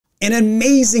An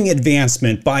amazing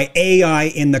advancement by AI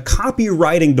in the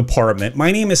copywriting department.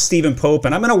 My name is Stephen Pope,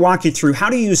 and I'm going to walk you through how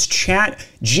to use Chat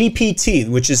GPT,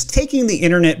 which is taking the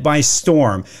internet by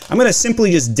storm. I'm going to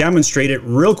simply just demonstrate it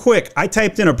real quick. I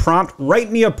typed in a prompt,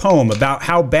 write me a poem about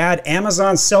how bad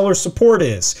Amazon seller support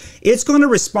is. It's going to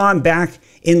respond back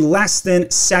in less than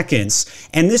seconds.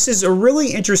 And this is a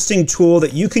really interesting tool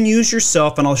that you can use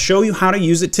yourself, and I'll show you how to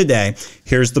use it today.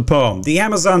 Here's the poem. The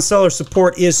Amazon seller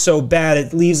support is so bad,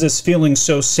 it leaves us feeling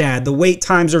so sad. The wait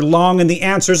times are long and the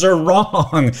answers are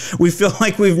wrong. We feel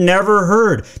like we've never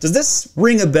heard. Does this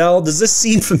ring a bell? Does this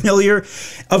seem familiar?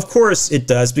 Of course it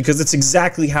does, because it's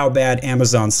exactly how bad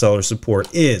Amazon seller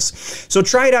support is. So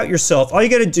try it out yourself. All you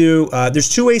got to do, there's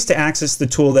two ways to access the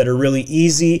tool that are really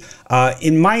easy.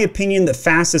 In my opinion,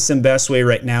 the fastest and best way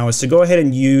right now is to go ahead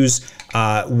and use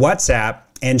WhatsApp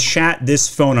and chat this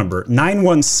phone number,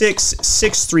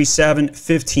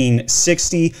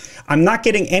 916-637-1560. I'm not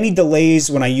getting any delays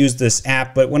when I use this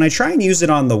app, but when I try and use it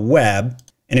on the web,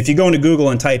 and if you go into Google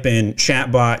and type in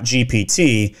chatbot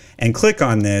GPT and click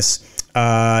on this,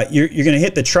 you're going to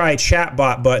hit the try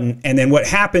chatbot button, and then what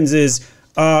happens is,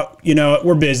 you know,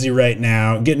 we're busy right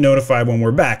now, get notified when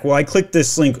we're back. Well, I clicked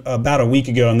this link about a week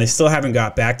ago and they still haven't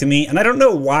got back to me. And I don't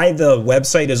know why the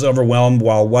website is overwhelmed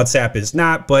while WhatsApp is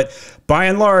not, but by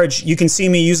and large, you can see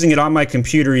me using it on my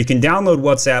computer. You can download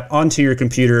WhatsApp onto your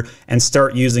computer and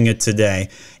start using it today.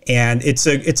 And it's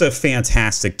a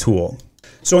fantastic tool.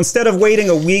 So instead of waiting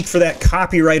a week for that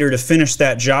copywriter to finish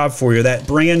that job for you, that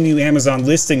brand new Amazon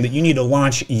listing that you need to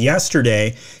launch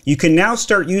yesterday, you can now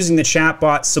start using the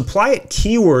chatbot, supply it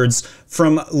keywords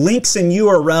from links and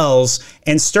URLs,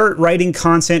 and start writing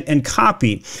content and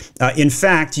copy. In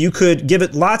fact, you could give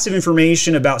it lots of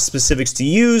information about specifics to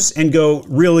use and go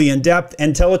really in depth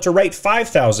and tell it to write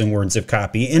 5,000 words of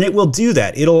copy, and it will do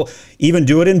that. It'll even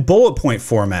do it in bullet point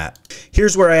format.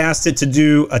 Here's where I asked it to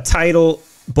do a title,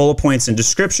 bullet points and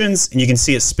descriptions, and you can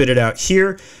see it spit it out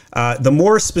here. The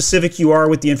more specific you are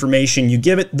with the information you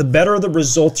give it, the better the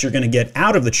results you're going to get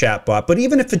out of the chatbot. But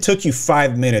even if it took you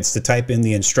 5 minutes to type in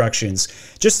the instructions,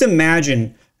 just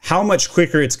imagine how much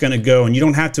quicker it's going to go, and you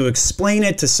don't have to explain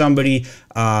it to somebody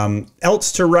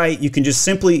else to write. You can just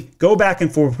simply go back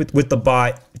and forth with the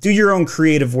bot, do your own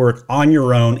creative work on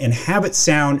your own, and have it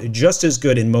sound just as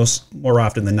good, and more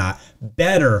often than not,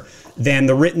 better than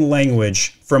the written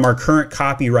language from our current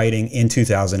copywriting in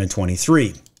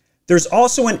 2023. There's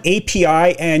also an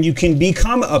API, and you can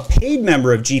become a paid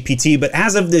member of GPT, but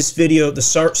as of this video, the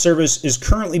service is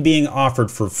currently being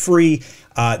offered for free.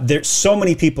 There's so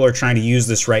many people are trying to use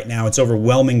this right now. It's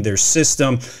overwhelming their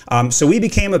system. So we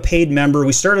became a paid member.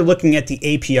 We started looking at the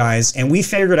APIs, and we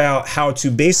figured out how to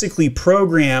basically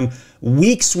program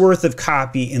weeks worth of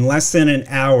copy in less than an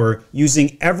hour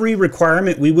using every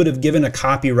requirement we would have given a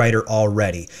copywriter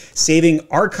already, saving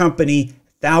our company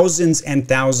thousands and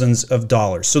thousands of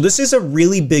dollars. So this is a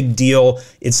really big deal.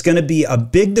 It's going to be a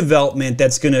big development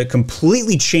that's going to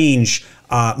completely change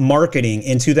marketing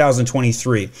in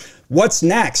 2023. What's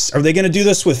next? Are they going to do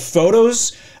this with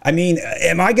photos? I mean,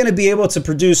 am I going to be able to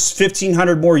produce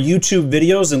 1,500 more YouTube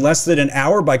videos in less than an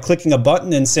hour by clicking a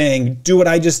button and saying, do what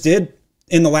I just did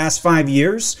in the last 5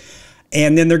 years?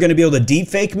 And then they're going to be able to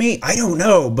deepfake me? I don't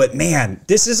know, but man,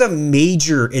 this is a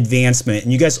major advancement,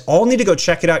 and you guys all need to go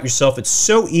check it out yourself. It's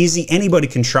so easy. Anybody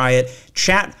can try it.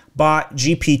 Chatbot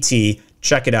GPT.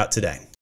 Check it out today.